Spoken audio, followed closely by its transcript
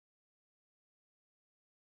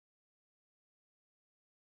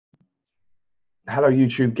Hello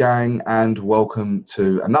YouTube gang, and welcome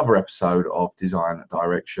to another episode of Design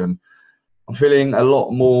Direction. I'm feeling a lot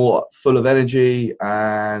more full of energy,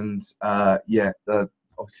 and obviously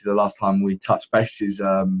the last time we touched bases,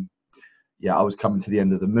 I was coming to the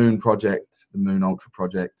end of the Moon project, the Moon Ultra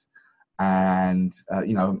project, and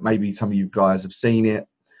maybe some of you guys have seen it.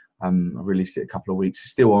 I released it a couple of weeks. It's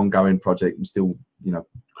still an ongoing project. I'm still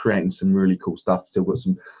creating some really cool stuff. Still got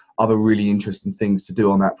some other really interesting things to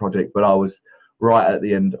do on that project, but I was right at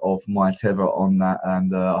the end of my tether on that,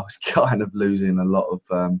 and I was kind of losing a lot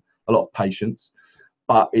of patience.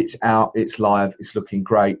 But it's out, it's live, it's looking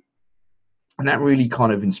great, and that really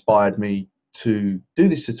kind of inspired me to do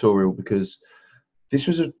this tutorial, because this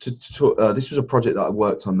was a project that I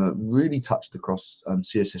worked on that really touched across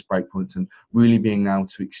CSS breakpoints and really being able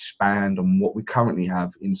to expand on what we currently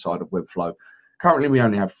have inside of Webflow. Currently, we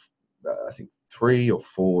only have I think 3 or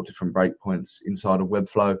 4 different breakpoints inside of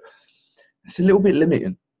Webflow. It's a little bit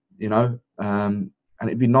limiting, and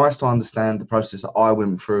it'd be nice to understand the process that I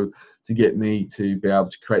went through to get me to be able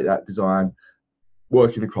to create that design,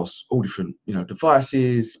 working across all different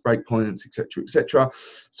devices, breakpoints, etc.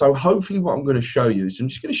 So hopefully what I'm going to show you is I'm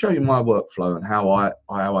just going to show you my workflow and how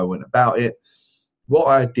I went about it, what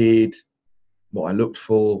I did, what I looked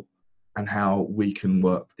for, and how we can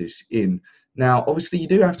work this in. Now obviously you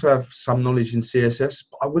do have to have some knowledge in CSS,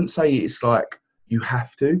 but I wouldn't say it's like you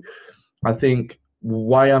have to. I think the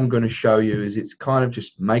way I'm going to show you is it's kind of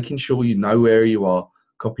just making sure you know where you are,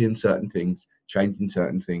 copying certain things, changing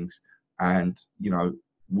certain things, and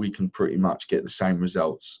we can pretty much get the same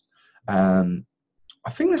results. I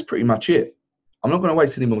think that's pretty much it. I'm not going to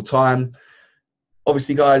waste any more time.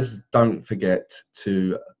 Obviously guys, don't forget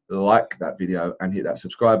to like that video and hit that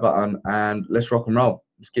subscribe button, and let's rock and roll.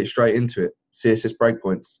 Let's get straight into it. CSS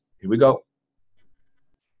breakpoints, here we go.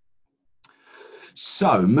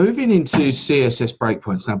 So moving into CSS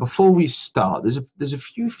breakpoints. Now before we start, there's a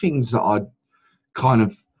few things that I kind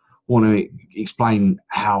of want to explain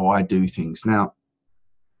how I do things. Now,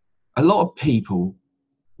 a lot of people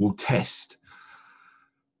will test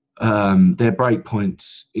their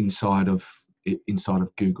breakpoints inside of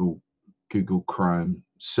Google Chrome.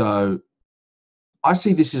 So I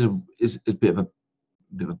see this as a bit of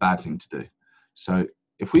a bad thing to do. So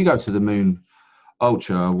if we go to the Moon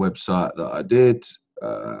Ultra website that I did,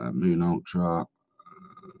 Moon Ultra,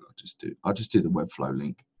 I'll just do the Webflow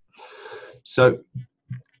link. So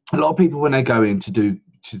a lot of people, when they go in to do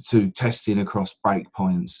testing across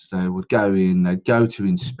breakpoints, they would go in, they'd go to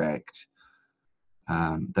inspect,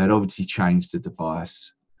 they'd obviously change the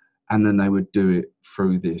device, and then they would do it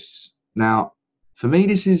through this. Now, for me,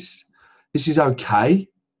 this is okay.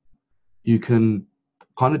 You can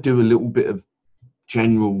kind of do a little bit of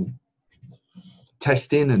general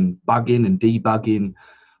testing and bugging and debugging,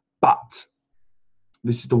 but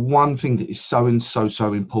this is the one thing that is so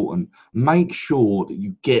important. Make sure that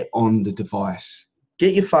you get on the device.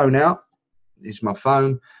 Get your phone out. It's my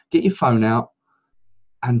phone. Get your phone out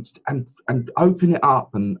and open it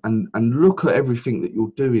up and look at everything that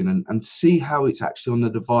you're doing and see how it's actually on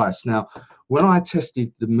the device. Now, when I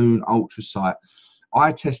tested the Moon Ultra site,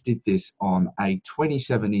 I tested this on a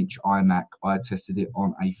 27-inch iMac. I tested it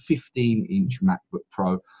on a 15-inch MacBook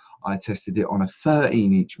Pro. I tested it on a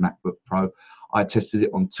 13-inch MacBook Pro. I tested it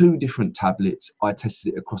on 2 different tablets. I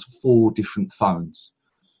tested it across 4 different phones.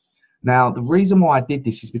 Now, the reason why I did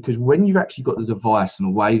this is because when you've actually got the device and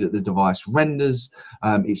the way that the device renders,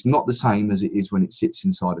 it's not the same as it is when it sits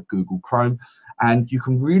inside of Google Chrome. And you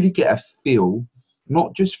can really get a feel,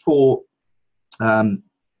 not just for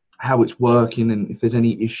how it's working and if there's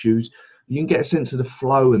any issues. You can get a sense of the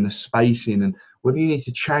flow and the spacing and whether you need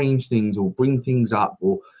to change things or bring things up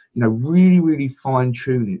or really fine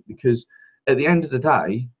tune it, because at the end of the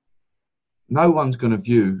day, no one's going to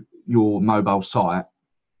view your mobile site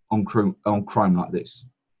on Chrome like this.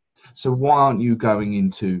 So why aren't you going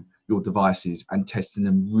into your devices and testing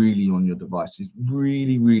them really on your devices,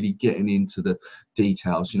 really getting into the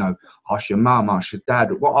details? Ask your mum, ask your dad,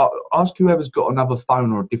 ask whoever's got another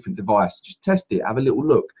phone or a different device. Just test it, have a little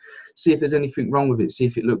look, see if there's anything wrong with it, see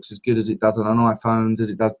if it looks as good as it does on an iPhone, as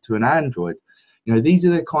it does to an Android. These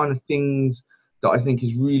are the kind of things that I think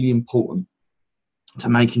is really important to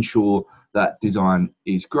making sure that design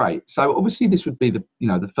is great. So obviously this would be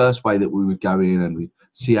the first way that we would go in and we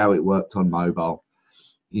see how it worked on mobile,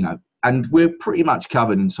 and we're pretty much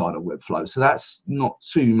covered inside of Webflow, so that's not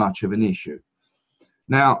too much of an issue.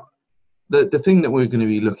 Now, the thing that we're going to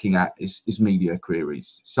be looking at is media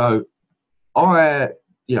queries. So I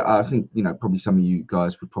think probably some of you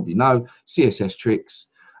guys would probably know CSS Tricks.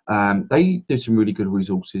 They do some really good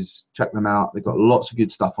resources. Check them out. They've got lots of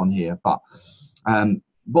good stuff on here, but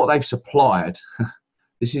what they've supplied,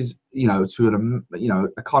 this is, to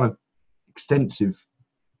a kind of extensive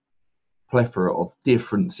plethora of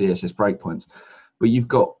different CSS breakpoints, but you've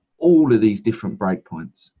got all of these different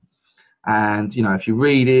breakpoints. And, if you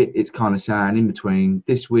read it, it's kind of saying in between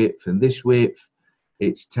this width and this width,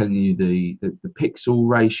 it's telling you the pixel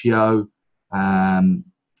ratio. And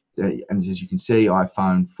as you can see,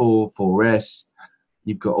 iPhone 4, 4S,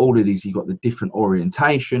 you've got all of these, you've got the different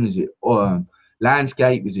orientation. Is it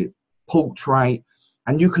landscape? Is it portrait?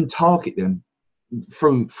 And you can target them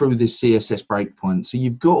through this CSS breakpoint. So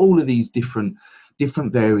you've got all of these different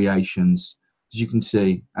variations, as you can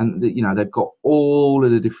see, and they've got all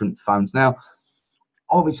of the different phones. Now,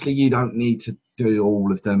 obviously, you don't need to do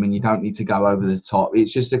all of them, and you don't need to go over the top.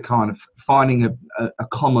 It's just a kind of finding a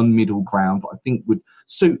common middle ground that I think would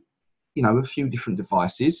suit, a few different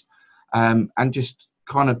devices, and just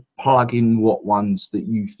kind of plug in what ones that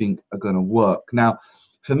you think are going to work. Now,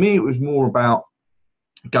 for me, it was more about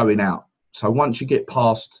going out. So once you get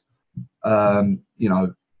past, maybe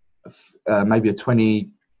a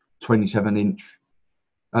 27 inch,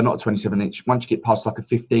 not a 27 inch, once you get past like a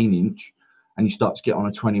 15 inch and you start to get on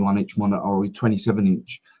a 21 inch monitor or a 27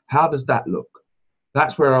 inch, how does that look?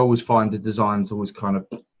 That's where I always find the designs always kind of,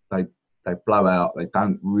 they blow out, they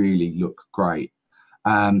don't really look great.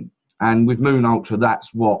 And with Moon Ultra,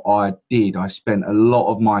 that's what I did. I spent a lot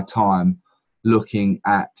of my time looking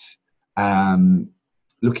at the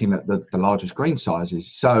larger screen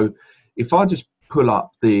sizes. So if I just pull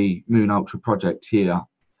up the Moon Ultra project here,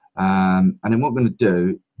 and then what I'm going to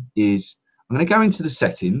do is I'm going to go into the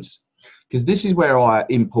settings, because this is where I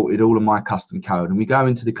imported all of my custom code, and we go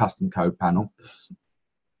into the custom code panel,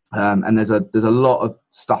 and there's a lot of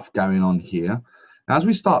stuff going on here. Now, as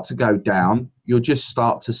we start to go down, you'll just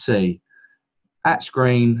start to see at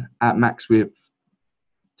screen, at max width,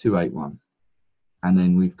 281. And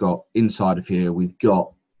then we've got inside of here, we've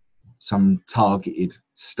got some targeted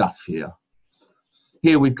stuff here.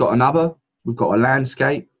 Here we've got we've got a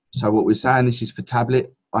landscape. So what we're saying, this is for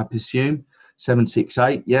tablet, I presume,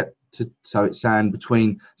 768, yep. So it's saying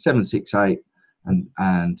between 768 and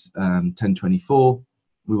 1024,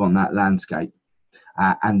 we want that landscape.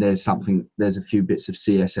 And there's a few bits of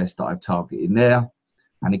CSS that I've targeted in there.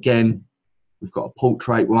 And again, we've got a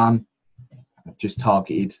portrait one. I've just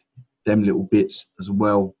targeted them little bits as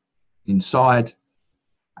well inside.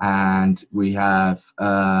 And we have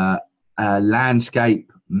a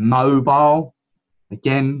landscape mobile,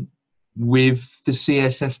 again, with the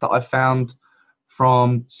CSS that I found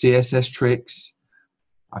from CSS Tricks.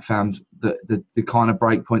 I found the kind of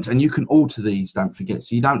breakpoints, and you can alter these, don't forget.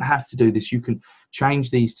 So you don't have to do this. You can change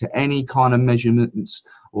these to any kind of measurements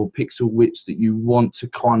or pixel widths that you want to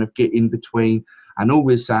kind of get in between. And all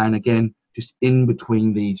we're saying, again, just in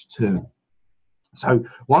between these two. So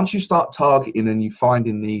once you start targeting and you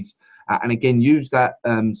finding these, and again, use that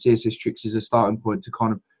CSS Tricks as a starting point to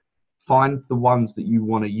kind of find the ones that you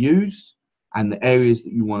want to use and the areas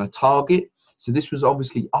that you want to target. So this was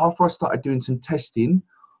obviously after I started doing some testing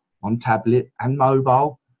on tablet and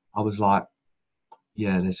mobile. I was like,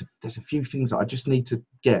 yeah, there's a few things that I just need to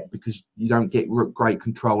get, because you don't get great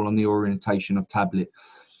control on the orientation of tablet.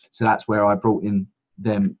 So that's where I brought in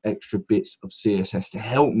them extra bits of CSS to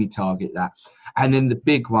help me target that. And then the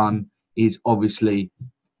big one is obviously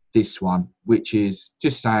this one, which is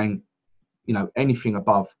just saying, anything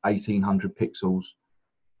above 1800 pixels,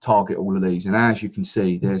 target all of these. And as you can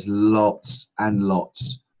see, there's lots and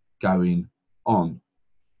lots going on.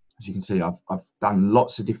 As you can see, I've done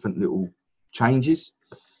lots of different little changes,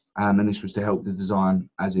 and this was to help the design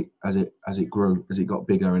as it grew, as it got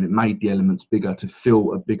bigger, and it made the elements bigger to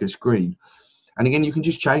fill a bigger screen. And again, you can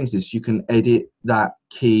just change this. You can edit that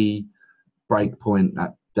key breakpoint,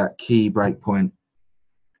 that key breakpoint,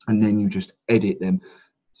 and then you just edit them.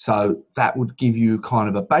 So that would give you kind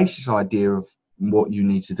of a basis idea of what you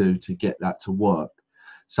need to do to get that to work.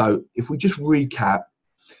 So if we just recap,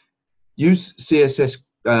 use CSS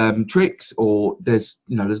Tricks, or there's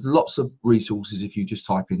lots of resources. If you just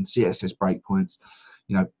type in CSS breakpoints,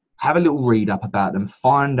 have a little read up about them,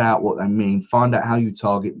 find out what they mean, find out how you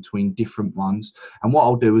target between different ones. And what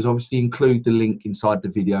I'll do is obviously include the link inside the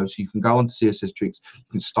video, so you can go on to CSS Tricks, you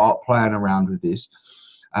can start playing around with this,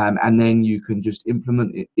 and then you can just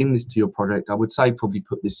implement it in this to your project. I would say probably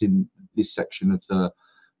put this in this section of the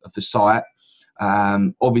site.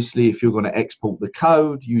 Obviously, if you're going to export the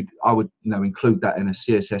code, I would include that in a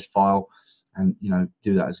CSS file, and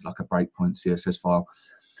do that as like a breakpoint CSS file.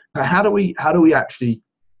 But how do we actually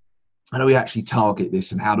target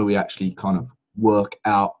this, and how do we actually kind of work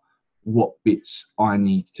out what bits I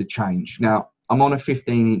need to change? Now, I'm on a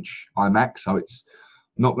 15-inch iMac, so it's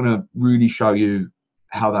not going to really show you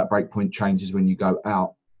how that breakpoint changes when you go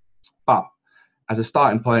out. But as a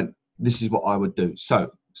starting point, this is what I would do.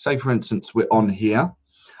 So say, for instance, we're on here,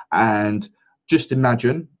 and just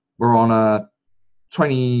imagine we're on a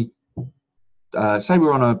 20, say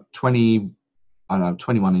we're on a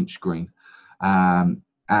 21-inch screen. And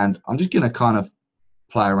I'm just going to kind of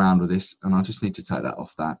play around with this, and I just need to take that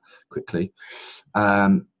off that quickly.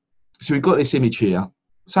 So we've got this image here.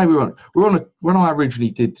 Say when I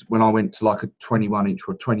originally did, when I went to like a 21-inch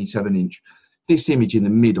or a 27-inch, this image in the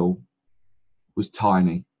middle was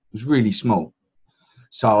tiny. It was really small.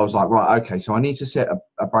 So I was like, right, okay, so I need to set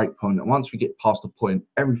a breakpoint, and once we get past a point,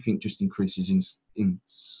 everything just increases in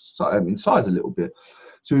size a little bit.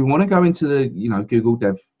 So we want to go into the Google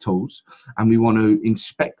Dev Tools, and we want to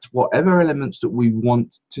inspect whatever elements that we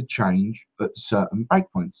want to change at certain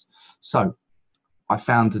breakpoints. So I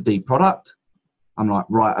found the D product. I'm like,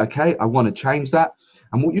 right, okay, I want to change that.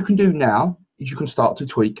 And what you can do now is you can start to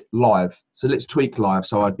tweak live. So let's tweak live.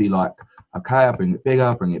 So I'd be like, okay, I'll bring it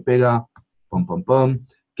bigger, boom, boom, boom,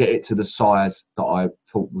 get it to the size that I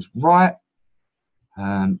thought was right.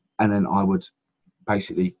 And then I would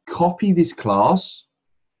basically copy this class.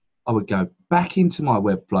 I would go back into my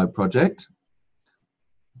Webflow project.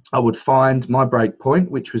 I would find my breakpoint,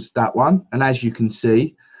 which was that one. And as you can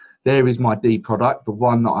see, there is my D product, the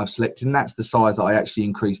one that I've selected, and that's the size that I actually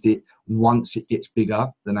increased it once it gets bigger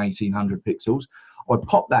than 1800 pixels. I would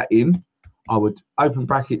pop that in. I would open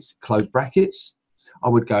brackets, close brackets. I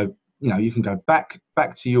would go, you can go back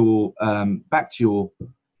to your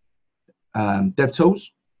DevTools,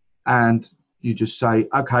 and you just say,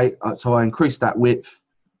 okay, so I increased that width.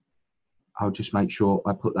 I'll just make sure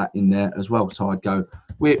I put that in there as well. So I'd go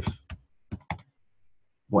width,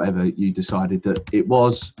 whatever you decided that it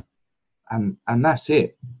was, and that's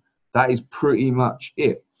it. That is pretty much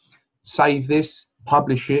it. Save this,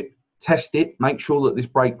 publish it, test it, make sure that this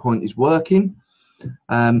breakpoint is working.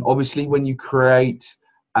 Obviously, when you create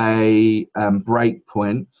a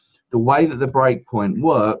breakpoint, the way that the breakpoint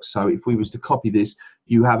works, so if we was to copy this,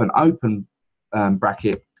 you have an open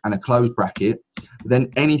bracket and a closed bracket. Then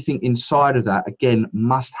anything inside of that, again,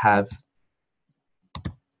 must have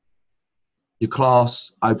your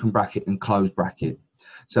class, open bracket, and closed bracket.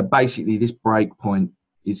 So basically, this breakpoint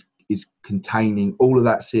is containing all of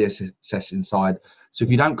that CSS inside. So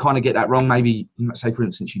if you don't kind of get that wrong, maybe say, for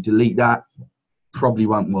instance, you delete that, probably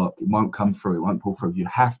won't work. It won't come through. It won't pull through. You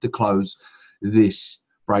have to close this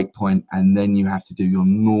breakpoint, and then you have to do your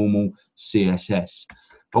normal CSS.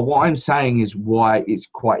 But what I'm saying is why it's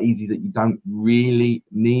quite easy that you don't really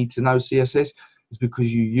need to know CSS is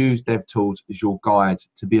because you use DevTools as your guide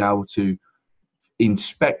to be able to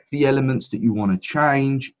inspect the elements that you want to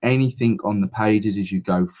change, anything on the pages as you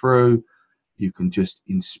go through. You can just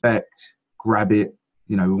inspect, grab it.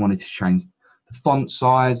 We wanted to change the font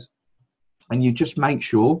size, and you just make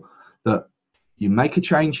sure that you make a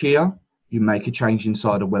change here, you make a change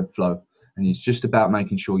inside of Webflow, and it's just about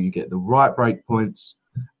making sure you get the right breakpoints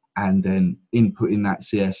and then inputting that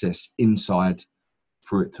CSS inside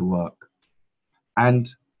for it to work. And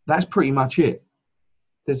that's pretty much it.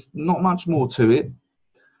 There's not much more to it.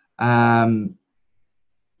 I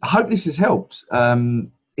hope this has helped.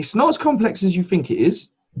 It's not as complex as you think it is.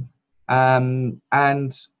 And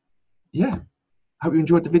yeah, hope you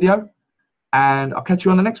enjoyed the video, and I'll catch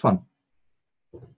you on the next one.